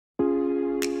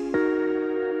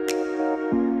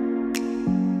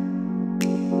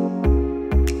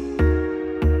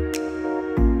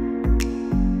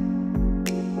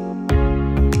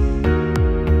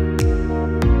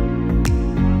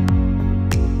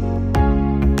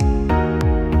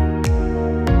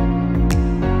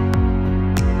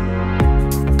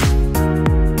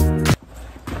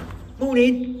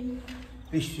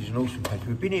Vista's an awesome place.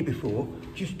 We've been here before,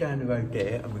 just down the road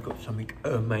there, and we've got something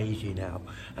amazing out.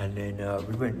 And then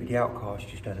we went with the Outcast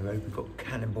just down the road. We've got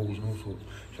cannonballs and all sorts.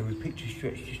 So we picked a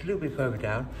stretch just a little bit further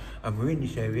down, and we're in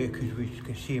this area because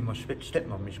we're seeing my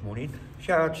stepmum this morning.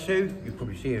 Shout out to Sue, you'll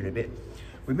probably see her in a bit.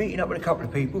 We're meeting up with a couple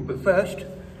of people, but first,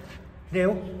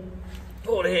 Neil,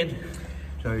 all in.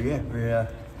 So yeah,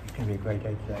 it's going to be a great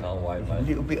day today. Can't wait, mate. A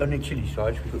little bit on the chilly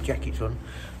side, so we've got jackets on,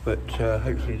 but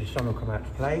hopefully the sun will come out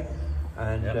to play,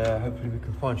 and hopefully we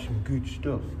can find some good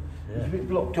stuff. Yeah. It's a bit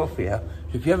blocked off here,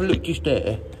 so if you have a look just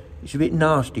there, it's a bit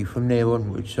nasty from there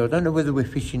onwards, so I don't know whether we're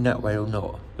fishing that way or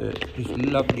not, but this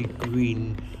lovely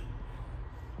green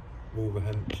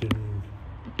Wolverhampton,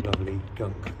 lovely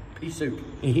gunk. Pea soup.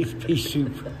 It is pea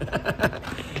soup.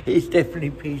 It's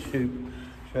definitely pea soup.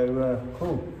 So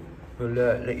cool. We'll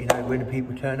let you know when the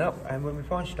people turn up and when we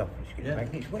find stuff. Let's get the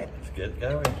magnets wet. Let's get it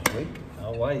going. Sweet.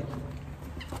 I'll wait.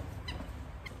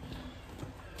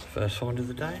 First find of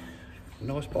the day.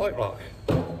 Nice bite lock.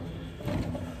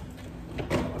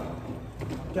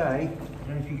 Today, I don't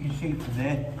know if you can see from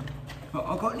there, but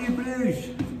I got new blues.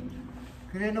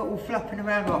 Because they're not all flapping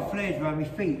around like flares around my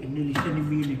feet and nearly sending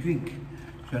me in a drink.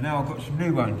 So now I've got some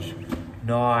new ones.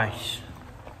 Nice.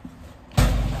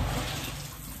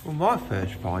 Well, my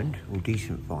first find, or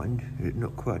decent find,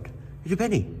 not quad, is a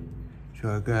penny. So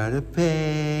I got a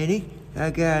penny,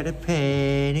 I got a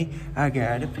penny, I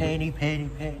got a penny, penny,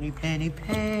 penny, penny,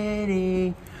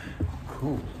 penny.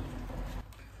 Cool.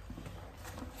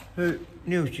 So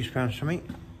Neil's just found something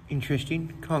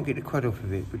interesting. Can't get the quad off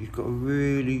of it, but it's got a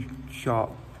really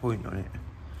sharp point on it.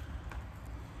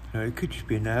 So it could just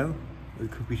be a nail, or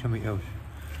it could be something else.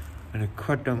 And the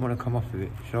quad don't want to come off of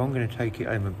it, so I'm going to take it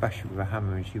home and bash it with a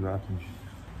hammer and see what happens.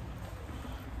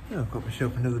 Yeah, I've got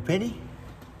myself another penny.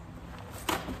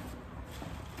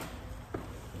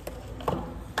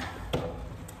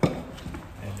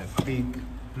 And a big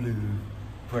blue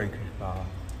breakers bar.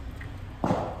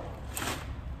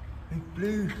 Big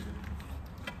blue.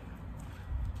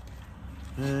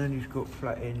 And he's got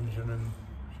flat ends on them,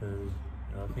 so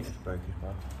I think it's breakers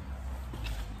bar.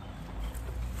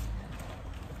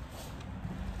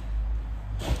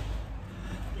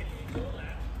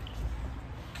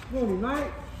 Morning,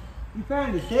 mate. You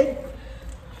found this head?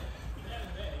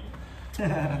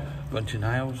 Bunch of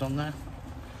nails on there.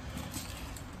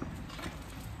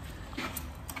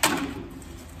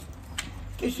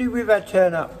 Guess who we've had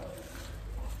turn up?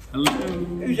 Hello.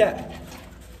 Who's that?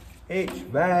 It's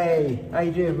Ray. How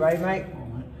you doing, Ray, mate?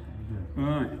 All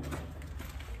right.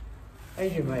 How you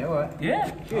doing, mate? All right? Yeah.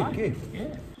 Good, fine. good.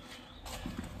 Yeah.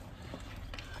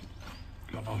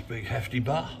 Got a nice big hefty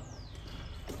bar.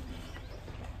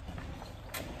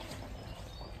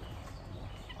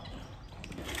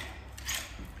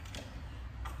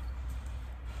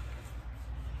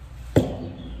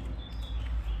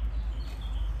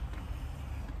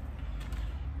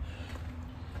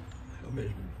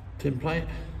 Tin plate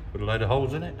with a load of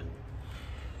holes in it.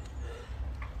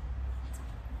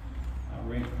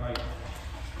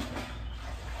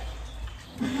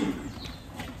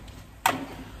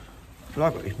 Well,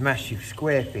 I've got this massive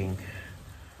square thing,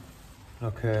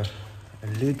 like a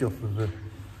lid off of a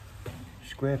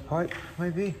square pipe,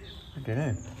 maybe? I don't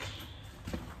know.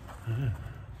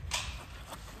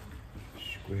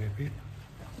 Square bit.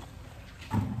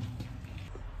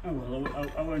 Oh well,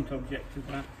 I won't object to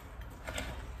that.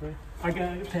 I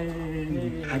got a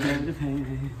penny, I got a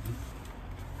penny,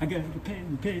 I got a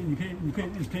penny, penny, penny,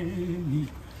 penny,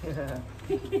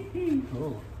 penny.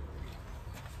 Cool.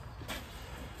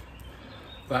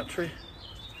 Battery.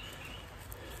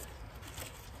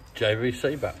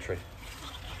 JVC battery.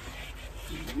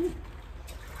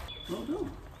 Well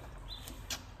done.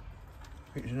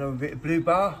 Here's another bit of blue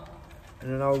bar and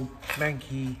an old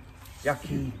manky,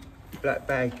 yucky black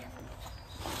bag.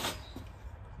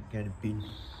 Go to bin.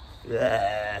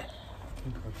 Yeah.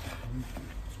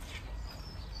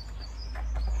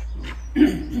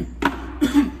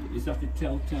 Is that a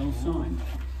telltale sign?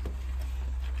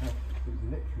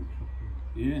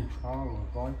 Yeah. Car or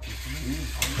bike or something.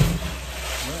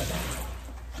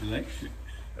 Yeah. Electrics.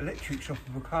 Electrics off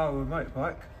of a car or a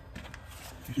motorbike.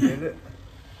 Just get it.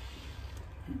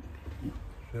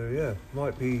 So yeah,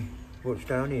 might be what's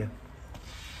down here.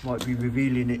 Might be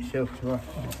revealing itself to us.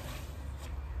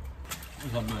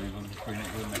 As I move, I'm just bringing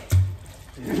it with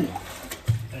me.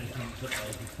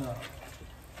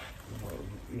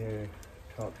 Yeah,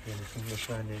 tarps or anything, they're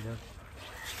standing now.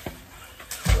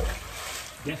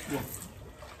 Guess what?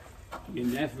 You're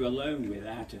never alone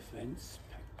without a fence.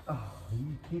 Oh, are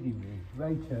you kidding me?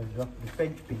 Ray turns up and the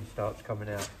fence pin starts coming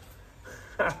out.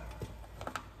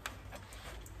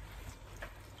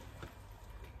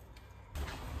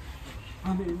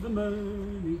 I'm in the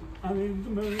money, I'm in the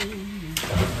money.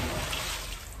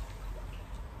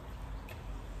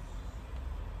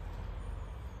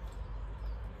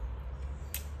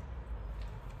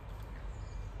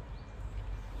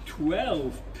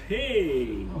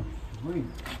 £12p. Oh, sweet.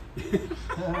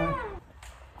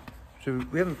 So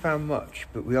we haven't found much,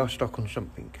 but we are stuck on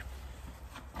something.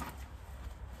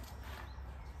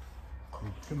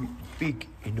 Something big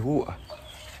in the water.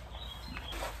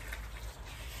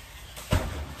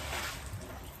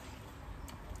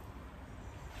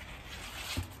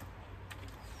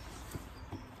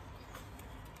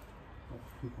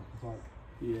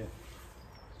 Yeah.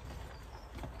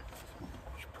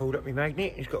 Just pulled up my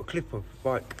magnet, it's got a clip of a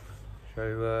bike.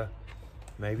 So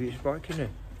maybe it's a bike in there.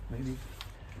 Maybe.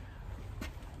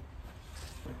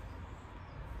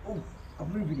 Oh,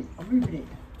 I'm moving it, I'm moving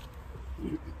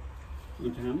it.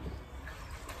 Good hand.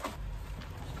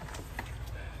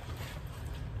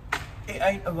 It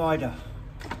ain't a rider.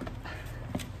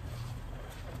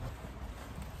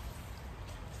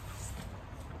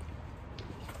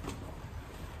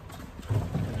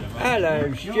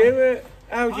 Hello, Stewart.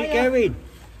 How's it going?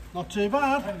 Not too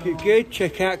bad. Good, good.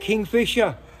 Check out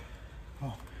Kingfisher.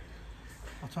 Oh,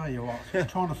 I'll tell you what, I'm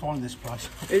trying to find this place.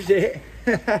 Is it?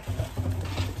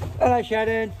 Hello,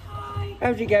 Shannon. Hi.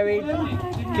 How's it going?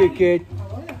 Hi. Good, good.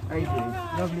 Hi. How you doing?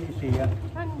 Lovely to see you.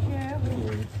 Thank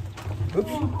you.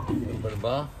 Oops. Got a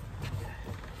bar.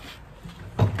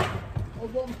 At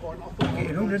one point, I thought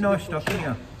Getting all the nice stuff in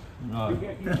here. No.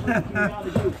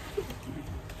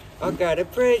 I got a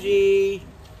Prezi.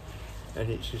 And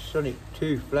it's a Sonik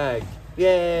 2 flag.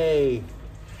 Yay!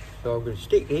 So I'm going to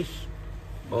stick this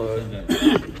on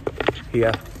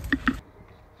here.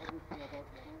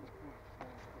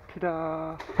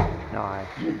 Ta-da! Nice.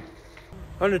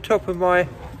 On the top of my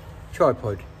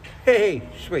tripod. Hey,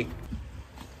 sweet.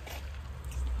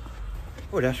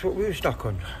 Well, that's what we were stuck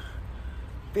on.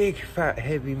 Big, fat,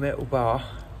 heavy metal bar.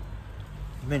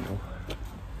 Mental.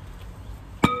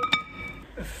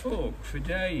 A fork for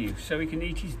Dave so he can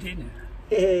eat his dinner.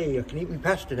 Hey, I can eat my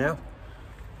pasta now.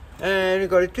 And we've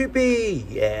got a 2p.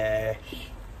 Yes.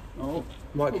 Oh,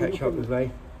 Might catch up with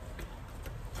Ray.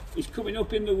 he's coming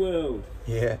up in the world.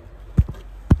 Yeah.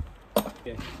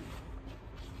 Yeah.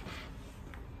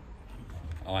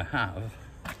 I have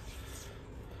a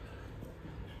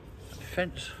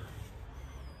fence.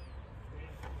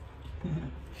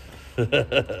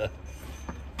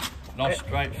 Nice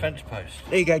straight fence post.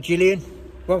 There you go, Gillian.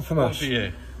 One from One us. for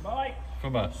you. Bye.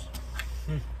 From us.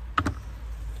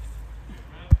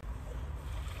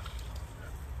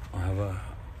 I have a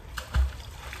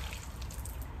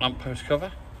lamppost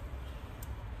cover.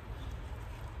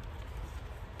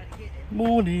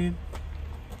 Morning.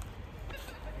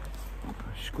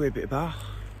 Square bit of bar.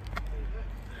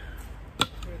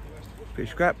 Bit of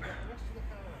scrap.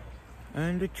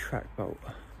 And a track bolt.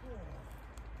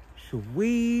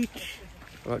 Sweet.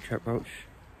 I like track bolts.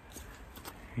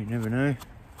 You never know.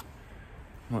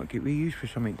 Might get reused for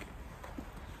something.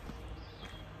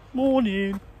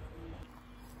 Morning.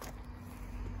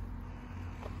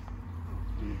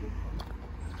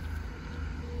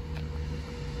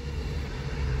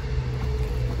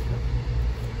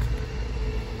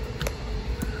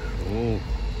 Oh.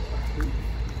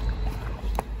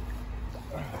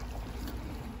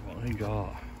 What have we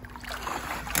got?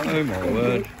 Oh my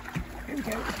word. Here we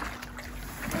go.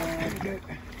 There we go.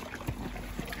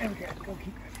 There we go. Go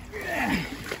keep it.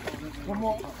 One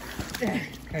more.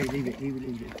 Okay, leave it, leave it,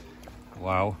 leave it.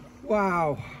 Wow.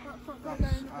 Wow.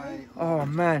 Oh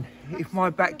man, if my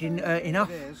back didn't hurt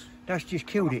enough, that's just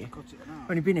killed it.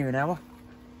 Only been here an hour.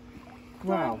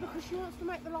 Wow. Because she wants to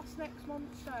make the Loch Ness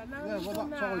Monster. Now Yeah, we've well, done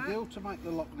that's that. ideal to make the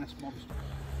Loch Ness Monster.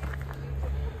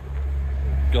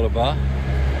 Got a bar?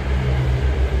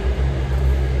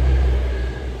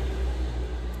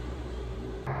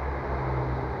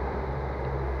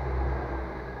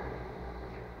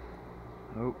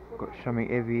 Oh, got something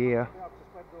heavy here.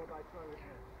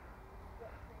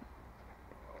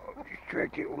 Oh, just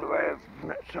dragged it all the way over from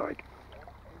that side.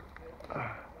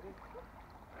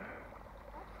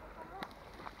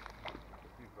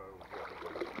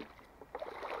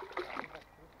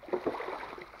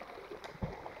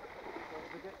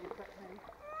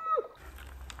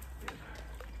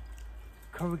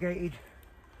 Corrugated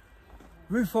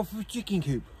roof off of a chicken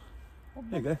coop.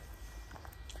 There you go.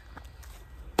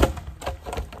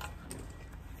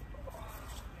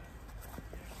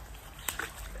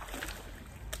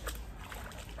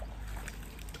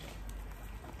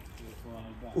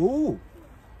 Ooh!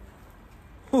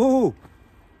 Ooh!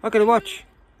 I got a watch!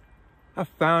 I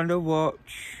found a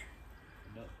watch!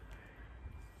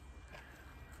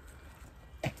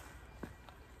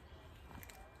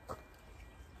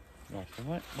 Nice one,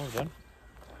 mate. Well done.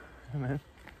 Yeah, man.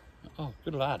 Oh,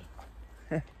 good lad.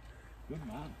 Good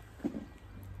man.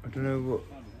 I don't know what.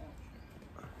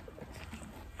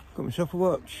 Got myself a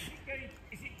watch.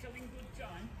 Is it telling good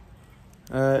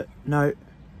time? No.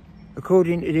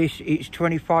 According to this, it's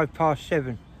 7:25.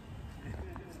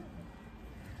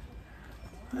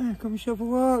 Got myself a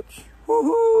watch.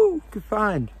 Woohoo! Good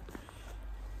find.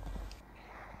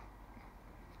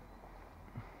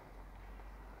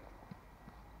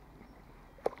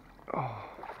 Oh.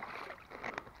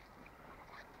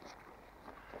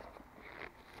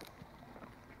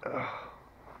 Oh.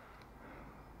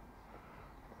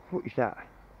 What is that?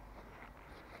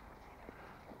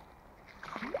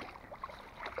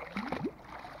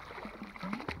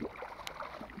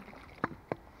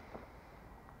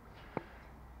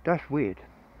 That's weird.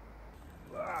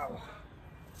 Wow.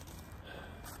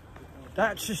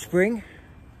 That's a spring.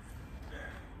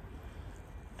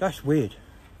 That's weird.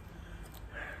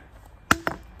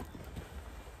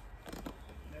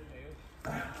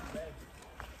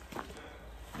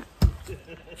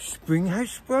 Spring has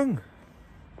sprung.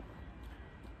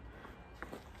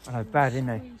 I know, bad, isn't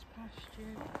it?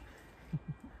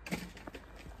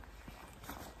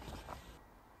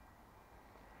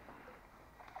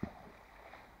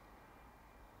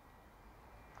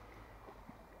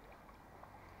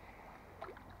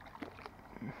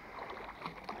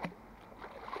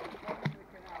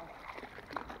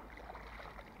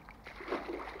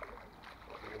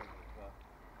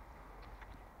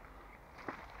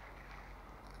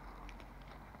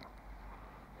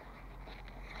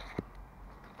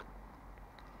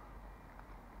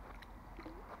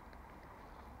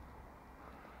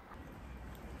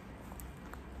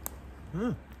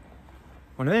 Huh.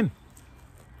 One of them.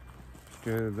 Just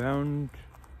a round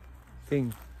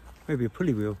thing. Maybe a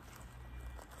pulley wheel.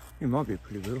 It might be a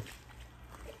pulley wheel.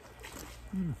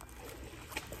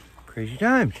 Crazy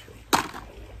times.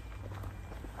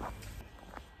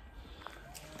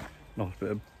 Nice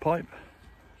bit of pipe.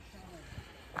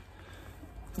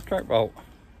 A track bolt.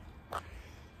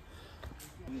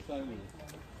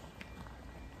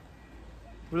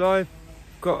 Well, I've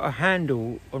got a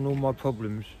handle on all my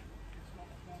problems.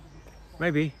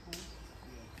 Maybe.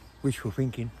 Wishful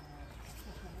thinking.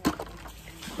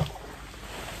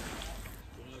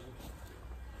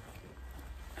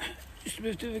 Just a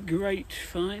bit of a great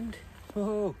find.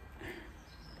 Oh,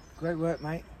 great work,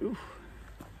 mate. Oof.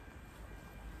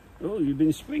 Oh, you've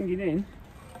been springing in.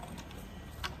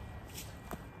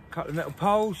 Couple of metal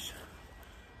poles.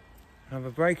 Another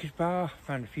breaker's bar.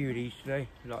 Found a few of these today,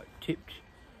 like tipped.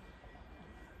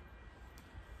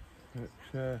 But,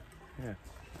 yeah.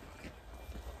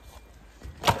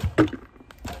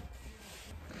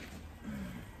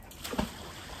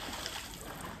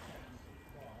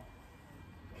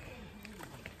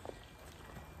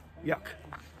 Yuck.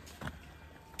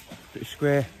 Bit of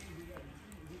square.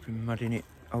 Been mud in it.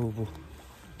 Oval.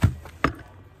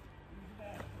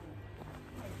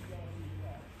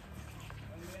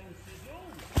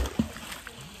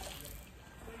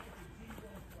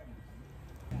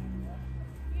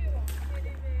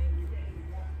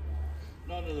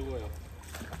 None of the wheel.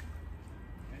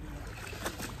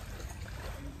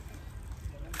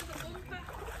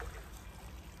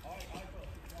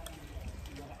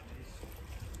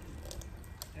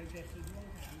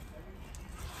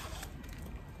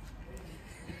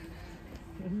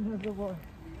 Another one.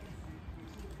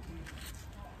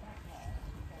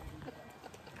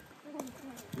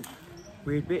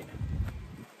 Weird bit.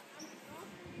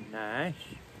 Nice.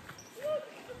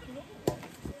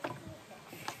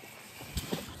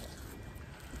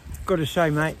 Gotta say,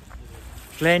 mate,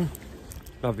 Glenn,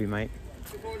 love you, mate.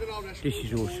 This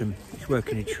is awesome. It's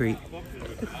working a treat.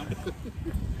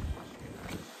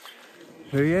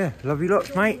 So yeah, love you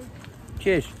lots, mate.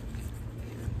 Cheers.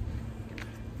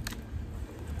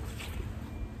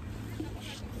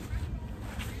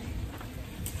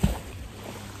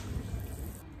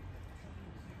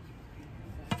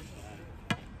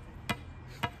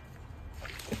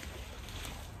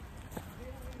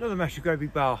 Another massive great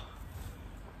big bar.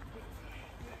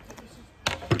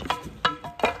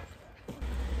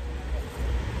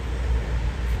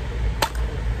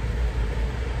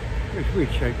 It's a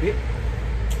weird shaped bit.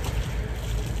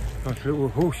 Nice little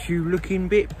horseshoe looking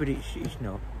bit, but it's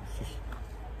not. It's just,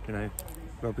 I don't know,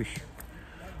 rubbish.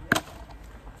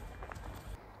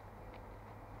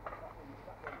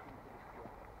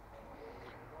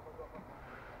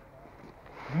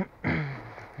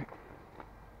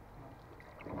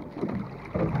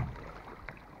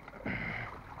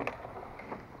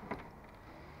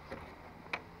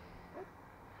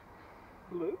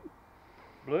 Blue.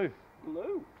 Blue.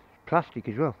 Blue. plastic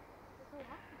as well.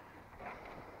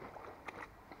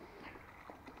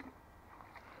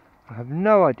 I have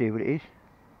no idea what it is. Is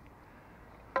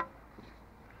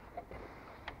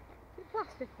it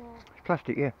plastic or? It's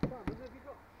plastic, yeah.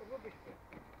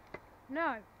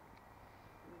 No.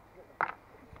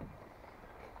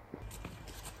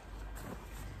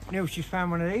 Neil's just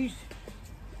found one of these,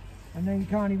 and then you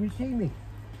can't even see me.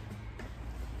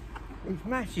 It's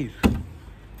massive.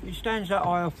 It stands that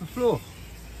high off the floor.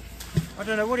 I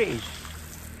don't know what it is,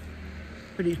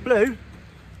 but it's blue,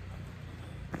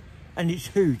 and it's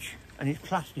huge, and it's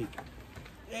plastic.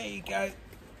 There you go.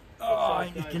 Oh, I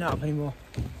ain't lifting it up anymore.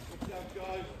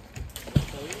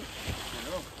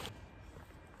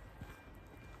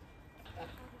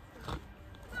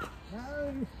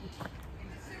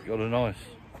 Got a nice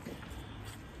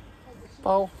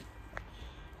bowl.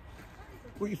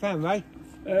 What you found, Ray?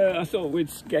 I thought we'd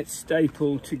get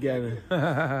stapled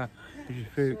together.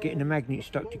 For getting the magnets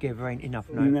stuck together ain't enough,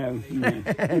 no. No.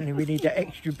 And then we need that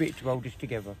extra bit to hold us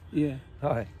together. Yeah.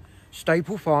 Right.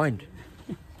 Staple find.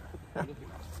 Got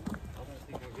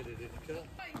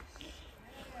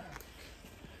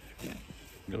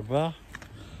a bar?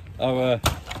 Oh,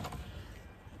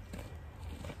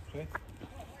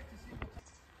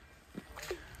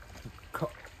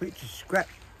 Bits of scrap,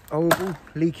 horrible,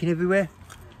 leaking everywhere.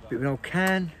 Bit of an old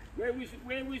can. Where's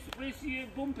the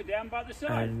bumper down by the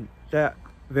side? And that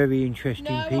very interesting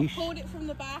No, piece. I pulled it from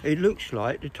the back. It looks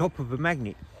like the top of a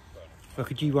magnet,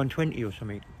 like a G120 or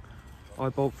something. I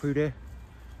bolt through there,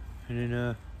 and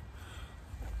then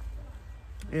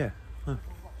yeah,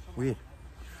 weird.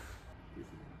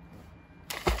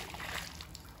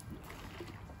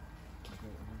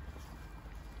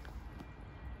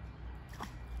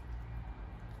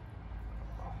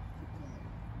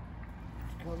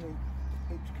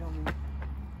 It's coming.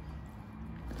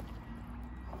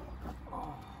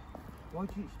 Oh, why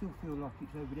does it still feel like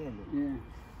it's over there? Look? Yeah.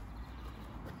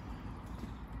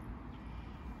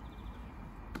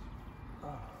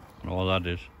 oh, that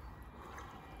is.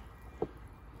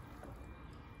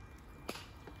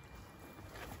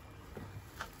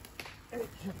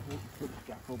 It's a 40-foot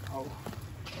scaffold pole.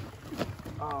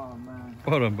 Oh man.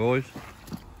 Well done, boys.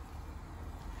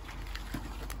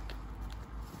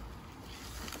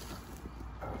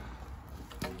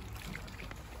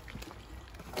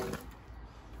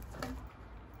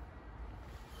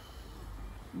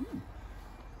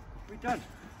 We're done.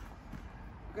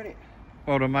 Got it.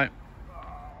 Well done, mate.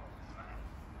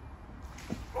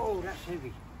 Oh, that's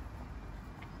heavy.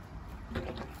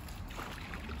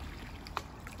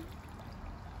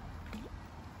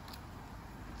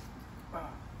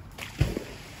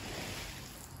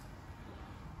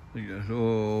 It goes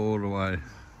all the way.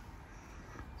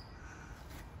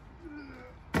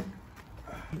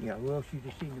 Yeah, where else you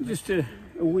just seen the Just a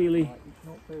wheelie. It's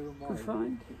not fair on my Good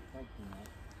find. It's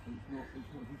not his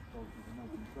fault, it's a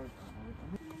making broken.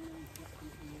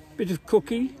 Bit of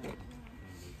cooking.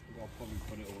 I'll probably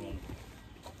put it all on.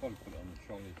 Probably put it on the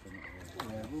trolley.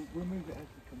 Yeah, we'll move it as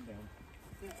we come down.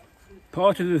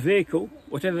 Part of the vehicle,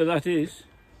 whatever that is.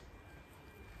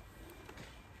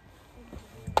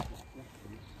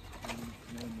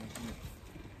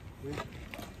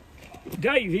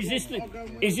 Dave, is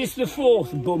this the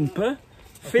fourth bumper?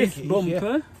 Fifth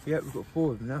bumper? Yeah, we've got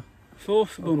 4 of them now.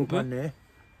 Fourth I've got bumper. one there.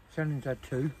 Shannon's had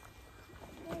 2.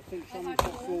 I think Shannon's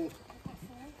got 4.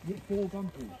 Is it 4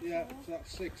 bumpers? Yeah, so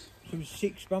that's 6. So it's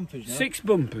 6 bumpers now. 6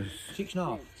 bumpers.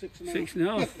 6.5.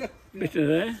 6.5. Bit of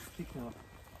there. 6.5.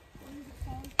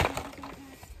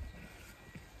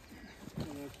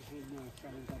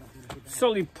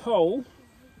 Solid pole.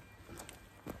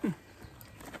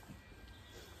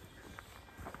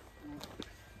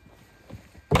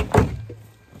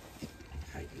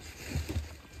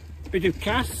 Bit of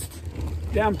cast,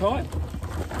 down pipe.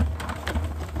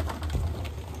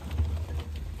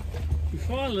 And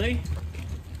finally,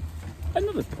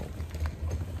 another pole.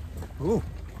 Oh,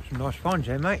 some nice finds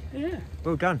there, mate. Yeah.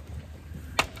 Well done.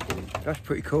 That's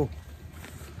pretty cool.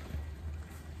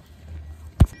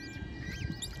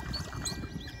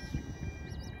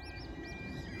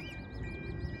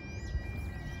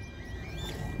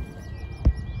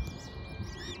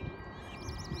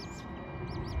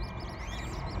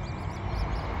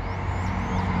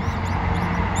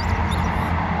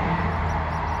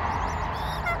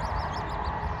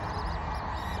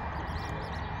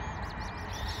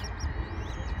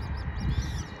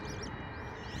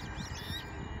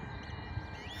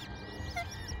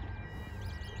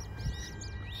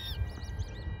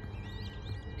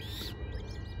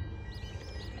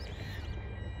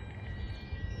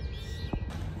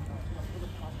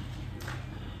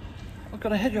 I've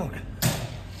got a hedgehog.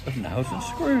 of nails and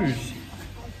screws.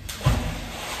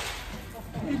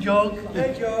 Hey Jog,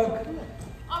 hey Jog.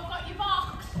 I've got your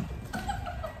box.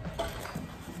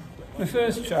 The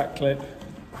first track clip.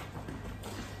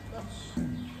 So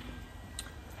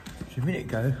a minute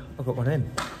ago, I got one of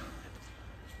them. I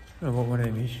don't know what one of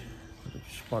them is. I've got a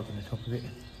spike on the top of it.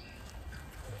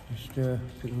 Just a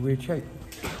bit of a weird shape.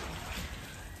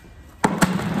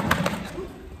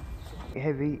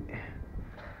 Heavy.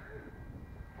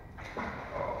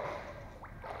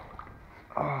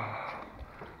 Oh.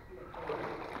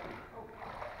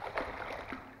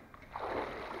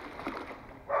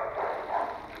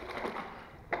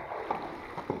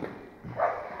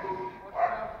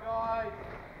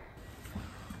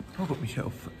 I got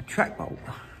myself a track bolt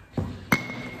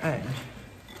and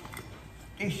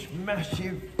this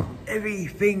massive heavy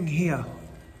thing here.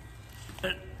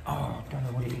 Oh, I don't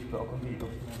know what it is, but I've got to get it off.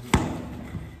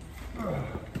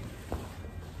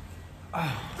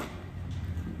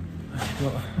 It's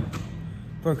got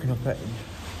broken off that end.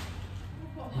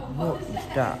 What is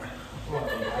that?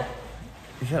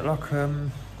 Is that like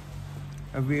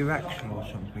a rear axle or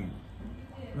something?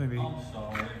 Maybe. I'm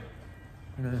sorry.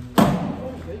 You know.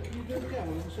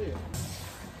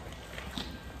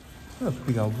 Oh, a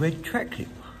big old red track clip.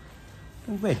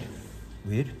 Oh, red.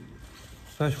 Weird.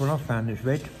 First one I've found that's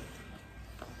red.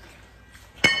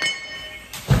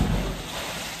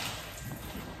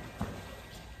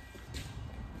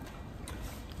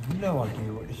 No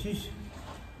idea what this is.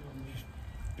 Just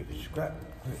a bit of scrap.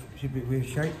 It's a bit weird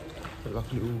shape. Got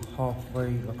like a little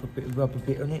halfway, like a bit of rubber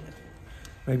bit on it.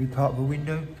 Maybe part of a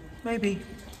window. Maybe.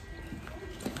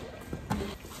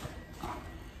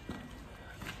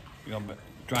 We got a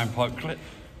drain pipe clip.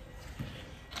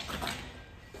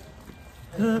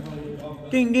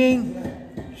 Ding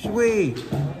ding. Sweet.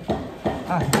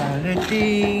 I found a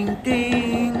ding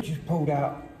ding. Just pulled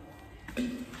out.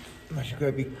 Must have got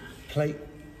a big plate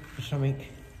or something.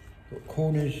 Got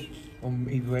corners on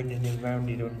either end and then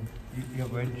rounded on the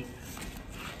other end.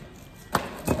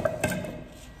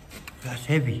 That's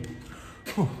heavy.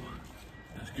 Whew.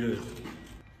 That's good.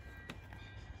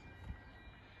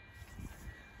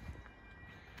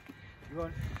 You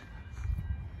on?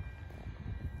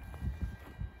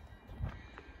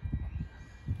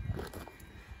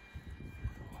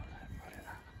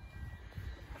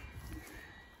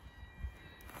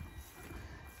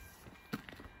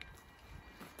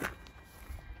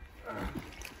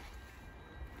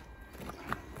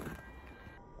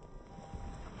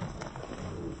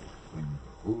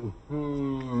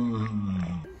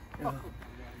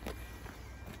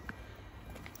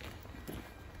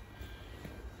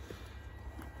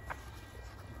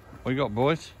 What you got,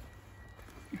 boys?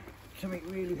 Something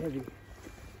really heavy.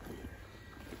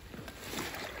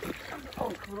 Oh,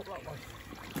 coming up that way.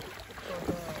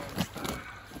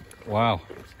 Wow.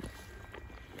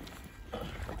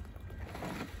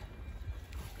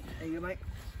 There you go, mate.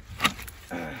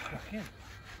 Yeah.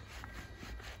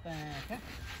 Okay.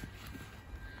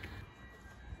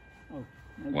 Oh,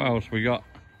 What else we got?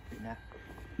 Nah.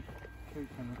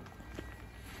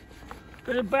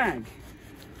 got a bag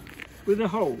with a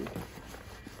hole.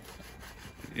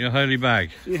 Your holy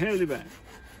bag. Your holy bag.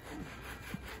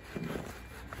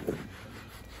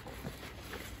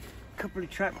 Couple of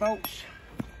track bolts.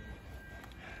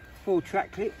 4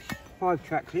 track clips. 5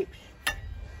 track clips.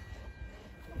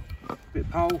 Bit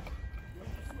of pole.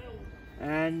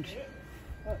 And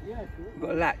we've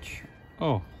got a latch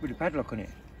Oh, with a padlock on it.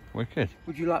 wicked.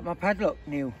 Would you like my padlock,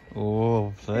 Neil?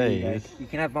 Oh, There you go. please. You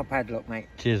can have my padlock, mate.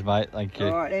 Cheers, mate. Thank you.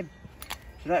 Alright then.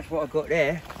 So that's what I've got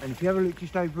there. And if you have a look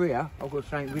just over here, I've got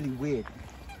something really weird.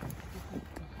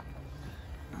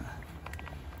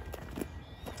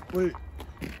 Well,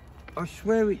 I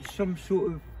swear it's some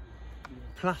sort of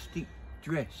plastic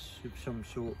dress of some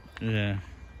sort. Yeah.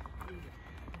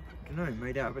 I don't know,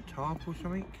 made out of a tarp or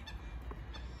something.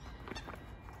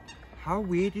 How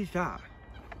weird is that?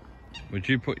 Would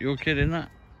you put your kid in that?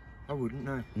 I wouldn't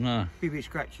know. No. Be a bit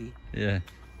scratchy. Yeah.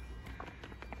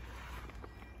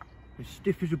 As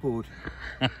stiff as a board.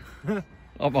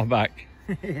 On my back.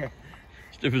 Yeah.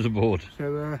 Stiff as a board.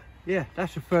 So, yeah,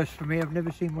 that's a first for me. I've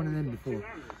never seen one of them before.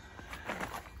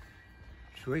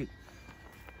 Sweet.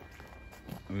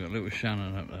 We've got little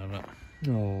Shannon up there, look.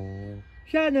 No.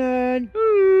 Shannon!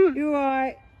 Ooh. You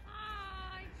alright?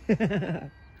 Hi.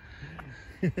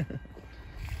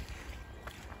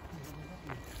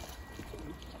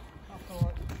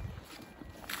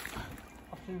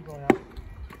 I'll soon go out.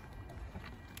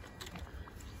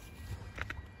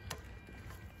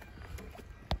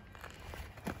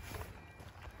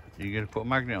 You going to put a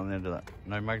magnet on the end of that?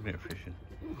 No magnet fishing.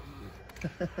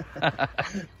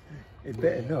 It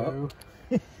better not.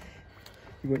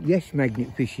 You want yes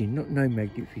magnet fishing, not no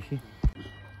magnet fishing.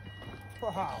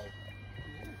 Wow.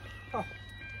 Oh.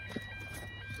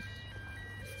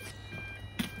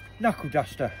 Knuckle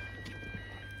duster.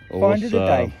 Awesome. Find of the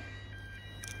day.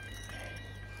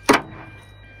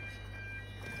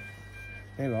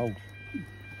 They're old.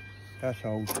 That's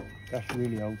old. That's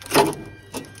really old.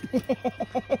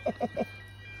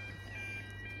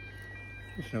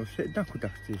 It's no set of knuckle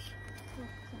dusters.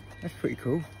 That's pretty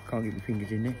cool. Can't get my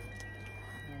fingers in there.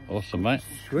 Awesome, mate.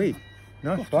 Sweet.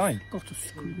 Nice find. Got a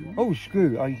screw. Oh,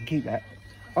 screw. Oh, you can keep that.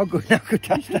 I've got a knuckle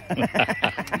duster.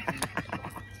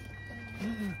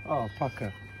 Oh,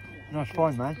 pucker. Nice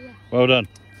find, man. Well done.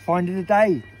 Find of the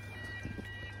day.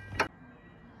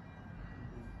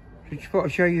 So just thought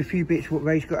I'd show you a few bits what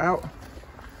Ray's got out.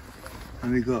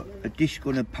 And we've got a disc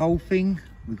on a pole thing.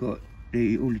 We've got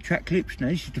all the track clips. Now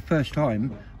this is the first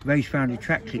time Ray's found a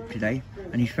track clip today,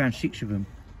 and he's found 6 of them.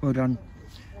 Well done.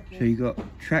 So you got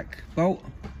track bolt,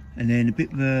 and then a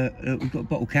bit of a we've got a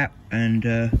bottle cap, and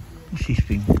what's this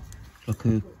thing? It's like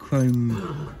a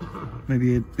chrome,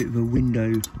 maybe a bit of a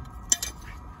window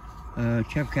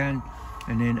chav can,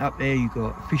 and then up there you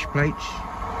got fish plates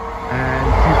and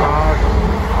a few bars.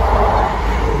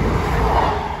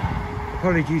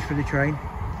 Apologies for the train.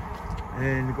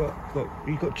 And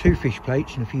we've got 2 fish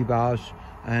plates and a few bars,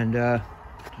 and I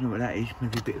don't know what that is,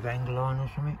 maybe a bit of angle line or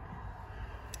something.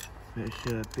 But it's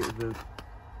a bit of a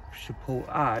support.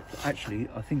 Actually,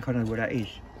 I think I know what that is.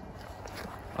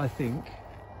 I think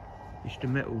it's the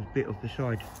metal bit of the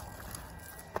side,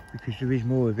 because there is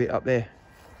more of it up there.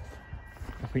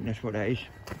 I think that's what that is.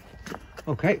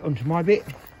 Okay, onto my bit.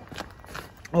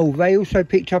 Oh, Ray also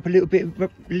picked up a little bit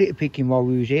of litter picking while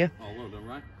we was here. Oh, well done,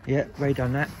 Ray. Yeah, Ray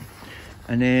done that.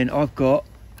 And then I've got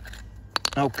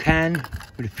an old can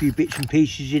with a few bits and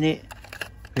pieces in it.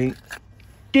 Think,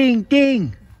 ding,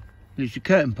 ding. It's a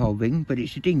curtain pole ring, but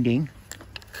it's a ding, ding.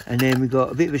 And then we've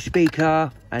got a bit of a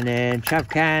speaker, and then chav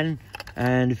can,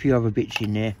 and a few other bits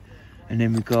in there. And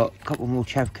then we've got a couple more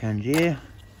chav cans here.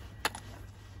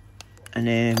 And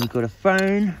then we've got a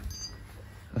phone.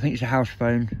 I think it's a house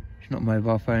phone. It's not a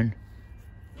mobile phone.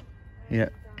 Yeah,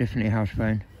 definitely a house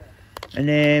phone. And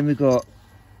then we've got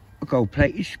a gold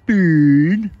plated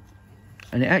spoon,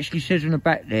 and it actually says on the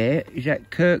back there, is that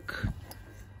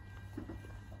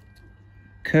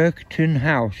Kirkton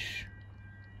House.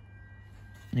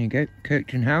 There you go,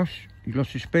 Kirkton House. You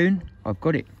lost a spoon? I've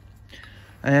got it.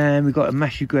 And we've got a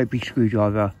massive great big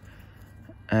screwdriver,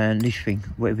 and this thing,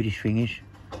 whatever this thing is.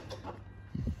 I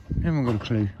haven't got a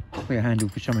clue. Probably a handle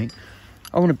for something.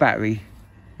 I want a battery.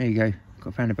 There you go,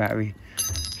 found a battery.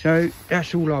 So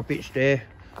that's all our bits there.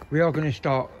 We are going to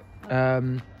start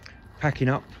packing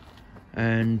up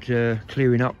and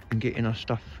clearing up and getting our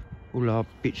stuff, all our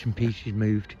bits and pieces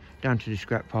moved down to the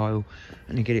scrap pile,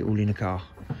 and then get it all in the car.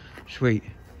 Sweet.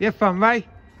 You have fun, Ray?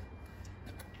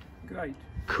 Great.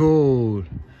 Cool.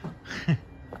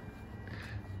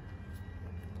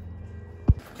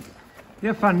 You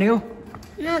have fun, Neil?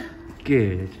 Yeah.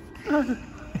 Good.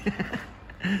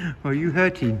 Are you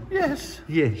hurting? Yes.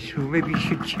 Yes, well maybe you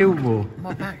should chill more.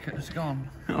 My back has gone.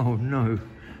 Oh no.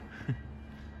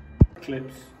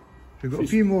 Clips. We've got a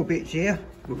few more bits here,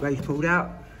 what Ray's pulled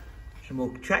out. Some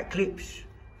more track clips,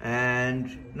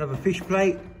 and another fish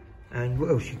plate. And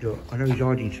what else you got? I know he's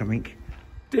hiding something.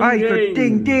 Ding, Oh, he's got ding.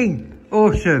 ding ding.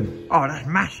 Awesome. Oh, that's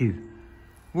massive.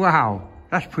 Wow,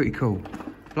 that's pretty cool.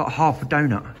 Like half a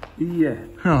donut. Yeah.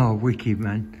 Oh, wicked,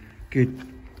 man. Good.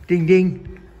 Ding ding.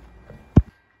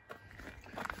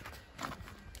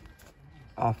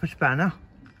 Half a spanner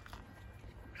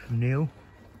from Neil,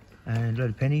 and a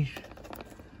load of pennies,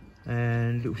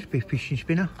 and a little fishing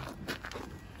spinner,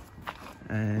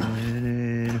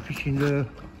 and a fishing lure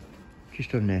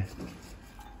just on there,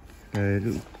 a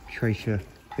little tracer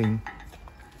thing.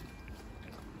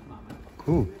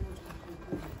 Cool.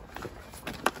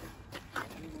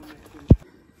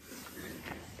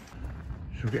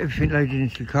 So we've got everything loaded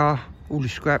into the car. All the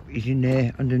scrap is in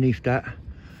there underneath that.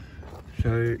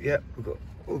 So yeah, we've got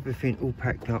everything all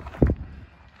packed up,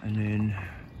 and then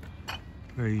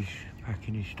Ray's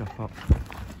packing his stuff up,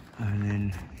 and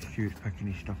then Stewart's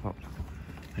packing his stuff up,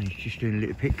 and he's just doing a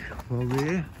little pick while we're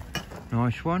here.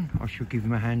 Nice one. I shall give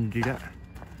him a hand and do that.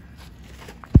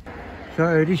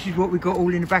 So this is what we've got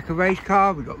all in the back of Ray's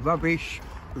car. We've got rubbish,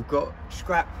 we've got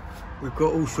scrap, we've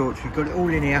got all sorts. We've got it all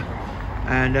in here,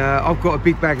 and I've got a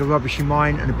big bag of rubbish in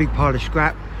mine and a big pile of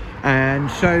scrap, and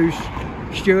so's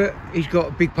Stewart. He's got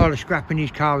a big pile of scrap in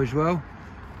his car as well.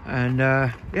 And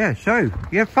yeah, so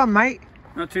you have fun, mate?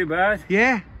 Not too bad.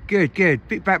 Yeah, Good, good.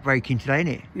 Bit back-breaking today,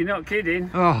 innit? You're not kidding.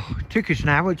 Oh, took us an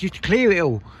hour just to clear it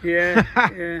all. Yeah,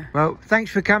 yeah. Well, thanks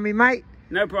for coming, mate.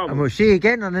 No And problem. we'll see you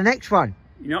again on the next one.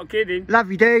 You're not kidding. Love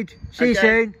you, dude. See you Okay,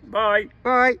 soon. Bye.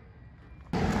 Bye.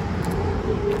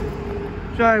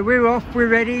 So we're off, we're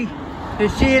ready. So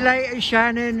see you later,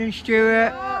 Shannon and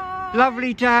Stewart.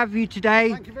 Lovely to have you today.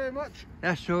 Thank you very much.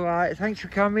 That's all right. Thanks for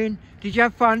coming. Did you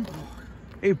have fun?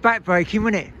 It was back-breaking,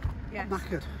 wasn't it? Yes.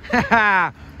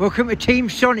 Knackered. Welcome to Team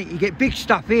Sonik. You get big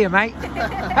stuff here, mate.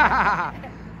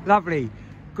 Lovely.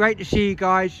 Great to see you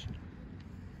guys.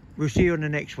 We'll see you on the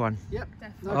next one. Yep.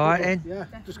 No All right problem. then.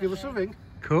 Yeah, just give us a ring.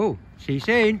 Cool. See you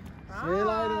soon. See you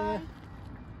later.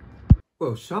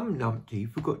 Well, some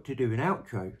numpty forgot to do an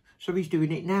outro, so he's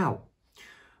doing it now.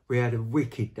 We had a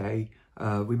wicked day.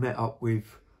 We met up with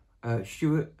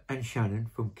Stewart and Shannon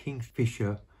from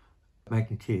Kingfisher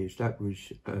Magneteers. That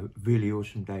was a really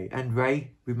awesome day. And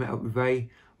Ray, we met up with Ray.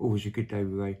 Always a good day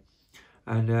with Ray.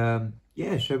 And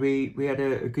yeah, so we had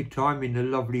a good time in the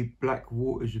lovely black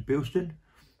waters of Bilston.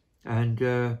 And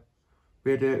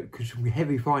we had some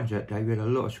heavy finds that day. We had a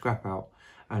lot of scrap out.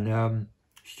 And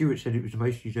Stewart said it was the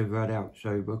most he's ever had out.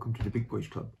 So welcome to the Big Boys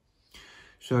Club.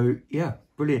 So yeah,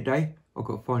 brilliant day. I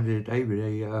got a find of the day with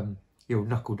a the old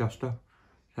knuckle duster.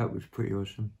 That was pretty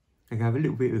awesome. They can have a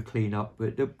little bit of a clean up,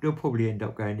 but they'll probably end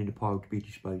up going in the pile to be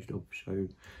disposed of. So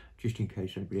just in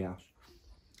case anybody else.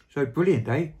 So brilliant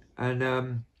day,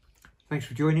 and thanks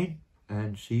for joining,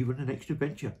 and see you on the next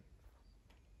adventure.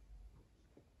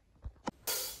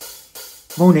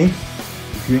 Morning.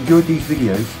 If you enjoyed these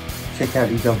videos, check out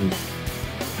these others.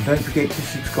 And don't forget to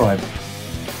subscribe.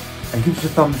 And give us a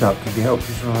thumbs up if it helps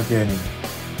us on our journey.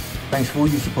 Thanks for all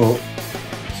your support.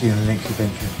 See you on the next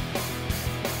adventure.